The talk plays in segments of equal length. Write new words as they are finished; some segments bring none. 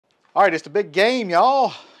All right, it's the big game,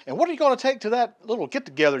 y'all. And what are you going to take to that little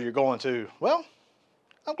get-together you're going to? Well,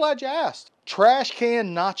 I'm glad you asked. Trash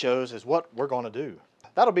Can Nachos is what we're going to do.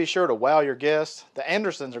 That'll be sure to wow your guests. The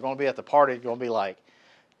Andersons are going to be at the party, going to be like,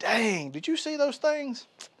 dang, did you see those things?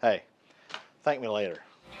 Hey, thank me later.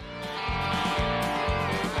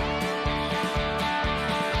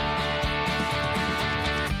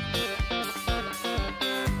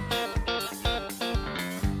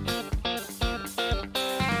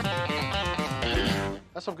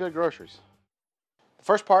 That's some good groceries. The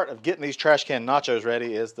first part of getting these trash can nachos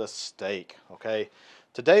ready is the steak, okay?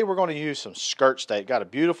 Today we're going to use some skirt steak. Got a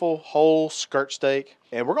beautiful whole skirt steak.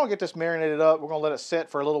 And we're going to get this marinated up. We're going to let it sit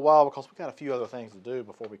for a little while because we got a few other things to do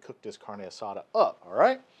before we cook this carne asada up, all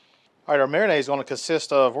right? All right, our marinade is going to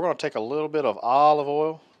consist of, we're going to take a little bit of olive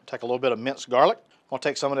oil, take a little bit of minced garlic. I'm going to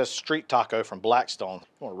take some of this street taco from Blackstone.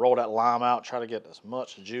 I'm going to roll that lime out, try to get as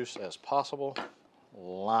much juice as possible.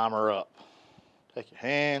 Lime her up. Take your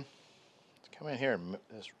hand, come in here and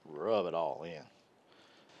just rub it all in.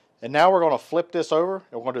 And now we're going to flip this over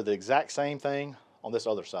and we're going to do the exact same thing on this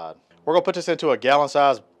other side. We're going to put this into a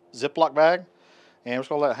gallon-sized Ziploc bag and we're just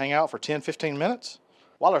going to let it hang out for 10-15 minutes.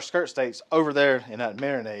 While our skirt steak's over there in that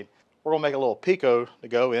marinade, we're going to make a little pico to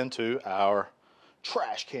go into our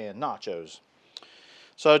trash can nachos.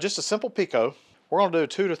 So just a simple pico. We're going to do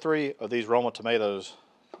 2 to 3 of these Roma tomatoes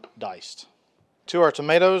diced. To our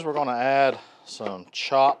tomatoes, we're going to add some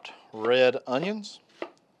chopped red onions.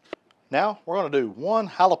 Now we're going to do 1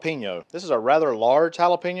 jalapeno. This is a rather large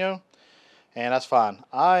jalapeno, and that's fine.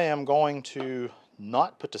 I am going to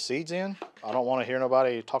not put the seeds in. I don't want to hear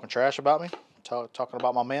nobody talking trash about me, talking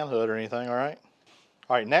about my manhood or anything, all right?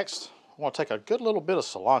 All right, next, I want to take a good little bit of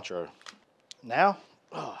cilantro. Now,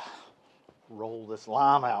 roll this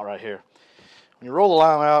lime out right here. When you roll the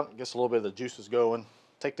lime out, it gets a little bit of the juices going.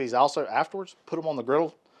 Take these also afterwards, put them on the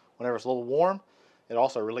griddle whenever it's a little warm. It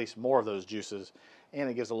also releases more of those juices and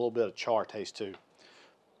it gives a little bit of char taste too.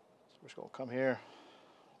 So we're just going to come here.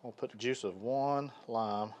 We'll put the juice of 1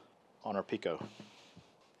 lime on our pico.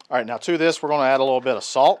 All right, now to this we're going to add a little bit of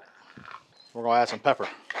salt. We're going to add some pepper.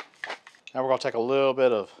 Now we're going to take a little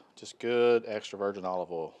bit of just good extra virgin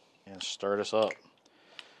olive oil and stir this up.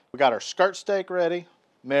 We got our skirt steak ready,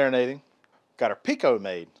 marinating. Got our pico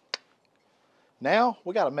made. Now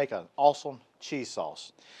we got to make an awesome cheese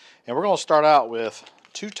sauce. And we're going to start out with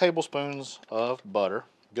 2 tablespoons of butter,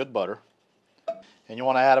 good butter. And you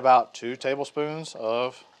want to add about 2 tablespoons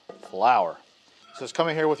of flour. So just come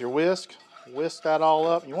in here with your whisk that all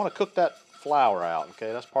up. You want to cook that flour out,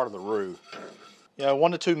 okay? That's part of the roux. You know,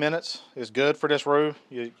 1 to 2 minutes is good for this roux.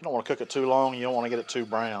 You don't want to cook it too long. You don't want to get it too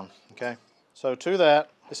brown, okay? So to that,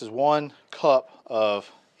 this is 1 cup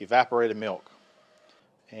of evaporated milk.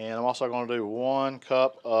 And I'm also going to do 1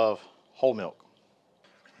 cup of whole milk.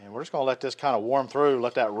 And we're just going to let this kind of warm through,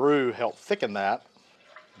 let that roux help thicken that.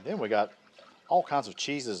 And then we got all kinds of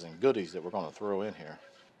cheeses and goodies that we're going to throw in here.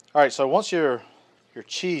 All right, so once your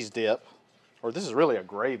cheese dip, or this is really a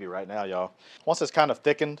gravy right now, y'all. Once it's kind of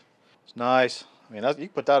thickened, it's nice. I mean, you can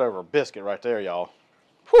put that over a biscuit right there, y'all.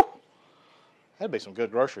 Whew! That'd be some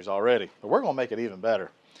good groceries already. But we're going to make it even better.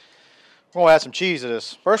 We're going to add some cheese to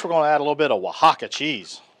this. First, we're going to add a little bit of Oaxaca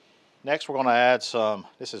cheese. Next, we're going to add some,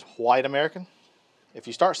 this is white American. If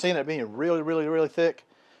you start seeing it being really, really, really thick,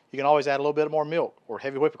 you can always add a little bit more milk or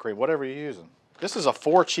heavy whipping cream, whatever you're using. This is a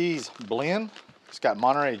 4 cheese blend. It's got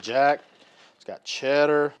Monterey Jack, it's got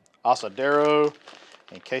cheddar, asadero,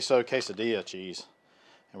 and queso quesadilla cheese.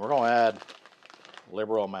 And we're going to add a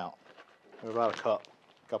liberal amount, about a cup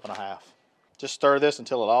and a half. Just stir this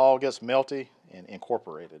until it all gets melty and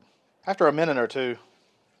incorporated. After a minute or two,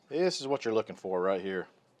 this is what you're looking for right here.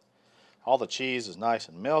 All the cheese is nice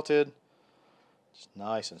and melted. It's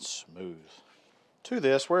nice and smooth. To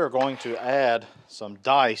this, we're going to add some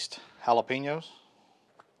diced jalapenos.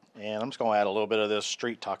 And I'm just going to add a little bit of this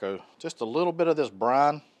street taco. Just a little bit of this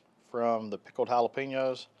brine from the pickled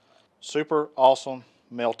jalapenos. Super awesome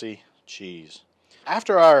melty cheese.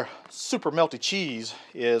 After our super melty cheese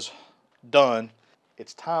is done,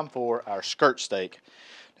 it's time for our skirt steak.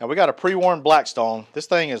 Now we got a pre-warmed Blackstone. This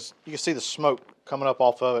thing is, you can see the smoke coming up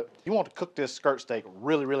off of it. You want to cook this skirt steak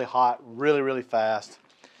really, really hot, really, really fast.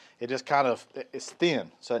 It just kind of, it's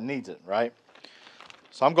thin, so it needs it, right?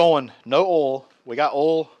 So I'm going no oil. We got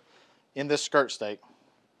oil in this skirt steak.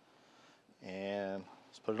 And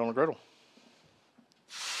let's put it on the griddle.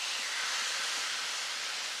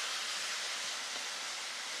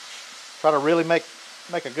 Try to really make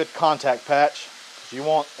a good contact patch. You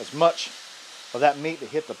want as much of that meat to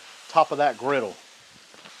hit the top of that griddle.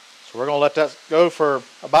 So we're going to let that go for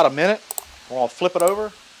about a minute. We're going to flip it over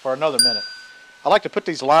for another minute. I like to put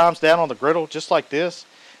these limes down on the griddle just like this,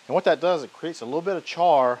 and what that does, it creates a little bit of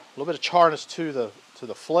char, a little bit of charness to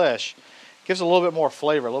the flesh. Gives it a little bit more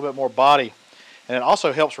flavor, a little bit more body, and it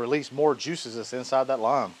also helps release more juices that's inside that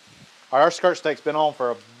lime. All right, our skirt steak's been on for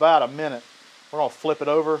about a minute. We're gonna flip it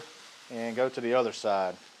over and go to the other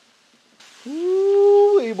side.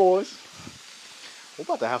 Ooh, boys. We're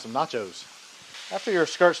about to have some nachos. After your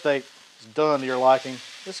skirt steak is done to your liking,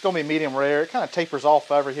 this is gonna be medium rare. It kind of tapers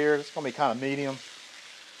off over here. It's gonna be kind of medium.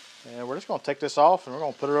 And we're just gonna take this off and we're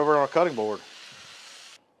gonna put it over on our cutting board.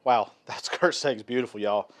 Wow, that skirt steak's beautiful,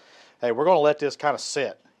 y'all. Hey, we're gonna let this kind of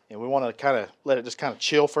set, and we wanna kind of let it just kind of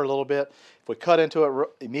chill for a little bit. If we cut into it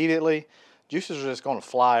immediately, juices are just gonna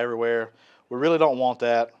fly everywhere. We really don't want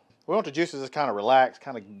that. We want the juices to kind of relax,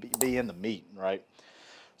 kind of be in the meat, right?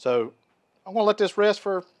 So I'm gonna let this rest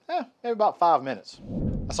for maybe about 5 minutes.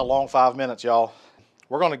 That's a long 5 minutes, y'all.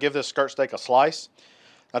 We're gonna give this skirt steak a slice.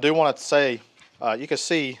 I do want to say, you can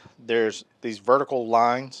see there's these vertical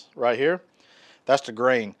lines right here. That's the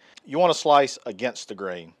grain. You want to slice against the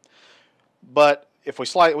grain. But if we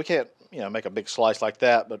slice, we can't, make a big slice like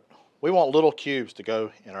that, but we want little cubes to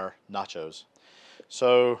go in our nachos.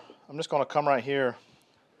 So I'm just going to come right here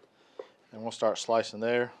and we'll start slicing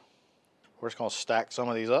there. We're just going to stack some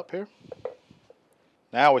of these up here.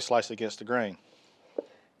 Now we slice against the grain.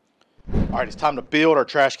 All right, it's time to build our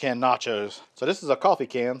trash can nachos. So this is a coffee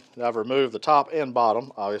can that I've removed the top and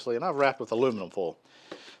bottom, obviously, and I've wrapped with aluminum foil.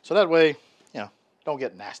 So that way, don't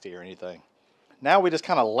get nasty or anything. Now we just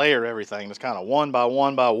kind of layer everything, just kind of one by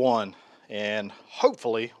one by one. And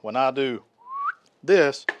hopefully, when I do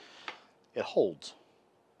this, it holds.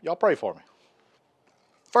 Y'all pray for me.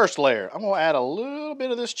 First layer, I'm going to add a little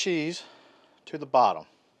bit of this cheese to the bottom.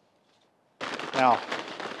 Now,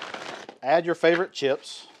 add your favorite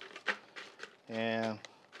chips. And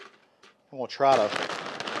I'm going to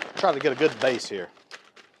try to get a good base here.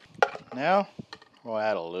 Now, I'm going to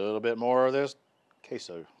add a little bit more of this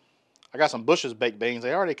queso. I got some Bush's baked beans.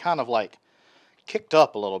 They already kind of like kicked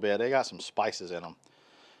up a little bit. They got some spices in them.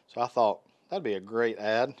 So I thought that'd be a great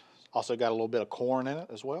add. Also got a little bit of corn in it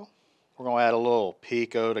as well. We're going to add a little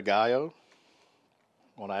pico de gallo.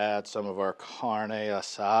 I'm going to add some of our carne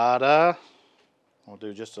asada. We'll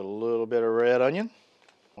do just a little bit of red onion.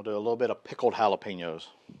 We'll do a little bit of pickled jalapenos.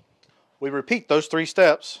 We repeat those 3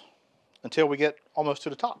 steps until we get almost to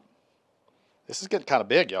the top. This is getting kind of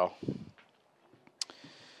big, y'all.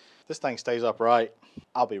 If this thing stays upright,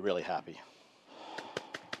 I'll be really happy.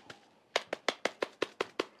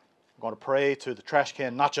 I'm going to pray to the Trash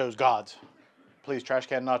Can Nachos gods. Please, Trash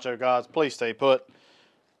Can Nacho gods, please stay put.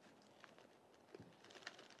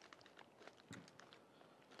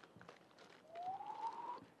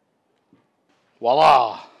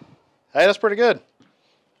 Voila! Hey, that's pretty good.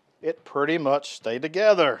 It pretty much stayed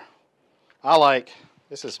together.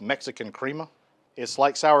 This is Mexican crema. It's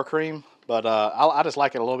like sour cream, but I just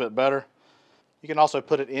like it a little bit better. You can also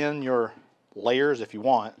put it in your layers if you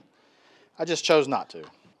want. I just chose not to.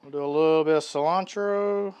 We'll do a little bit of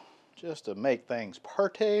cilantro just to make things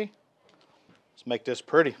pretty. Let's make this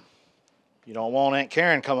pretty. You don't want Aunt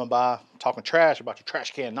Karen coming by talking trash about your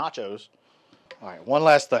trash can nachos. All right, one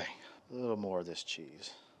last thing. A little more of this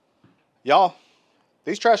cheese. Y'all,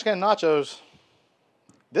 these trash can nachos,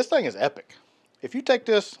 this thing is epic. If you take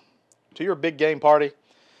this to your big game party,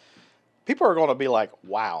 people are going to be like,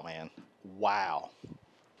 wow, man, wow.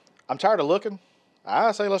 I'm tired of looking.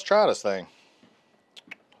 I say let's try this thing.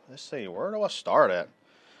 Let's see, where do I start at?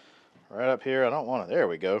 Right up here, I don't want to, there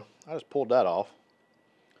we go. I just pulled that off.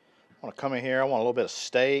 I want to come in here, I want a little bit of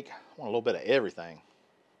steak. I want a little bit of everything.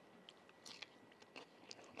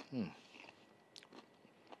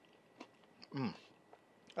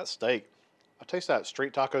 That steak. I taste that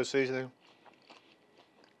street taco seasoning.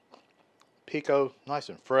 Pico, nice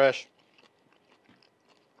and fresh.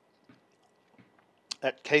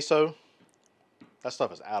 That queso, that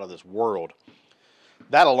stuff is out of this world.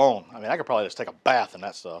 That alone, I mean, I could probably just take a bath in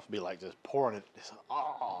that stuff. Be like just pouring it.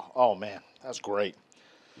 Oh man, that's great.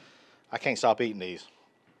 I can't stop eating these.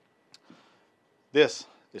 This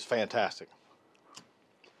is fantastic.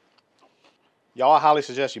 Y'all, I highly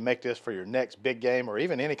suggest you make this for your next big game or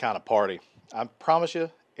even any kind of party. I promise you,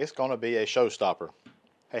 it's going to be a showstopper.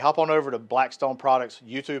 Hey, hop on over to Blackstone Products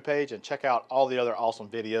YouTube page and check out all the other awesome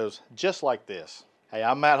videos just like this. Hey,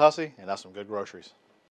 I'm Matt Hussey, and that's some good groceries.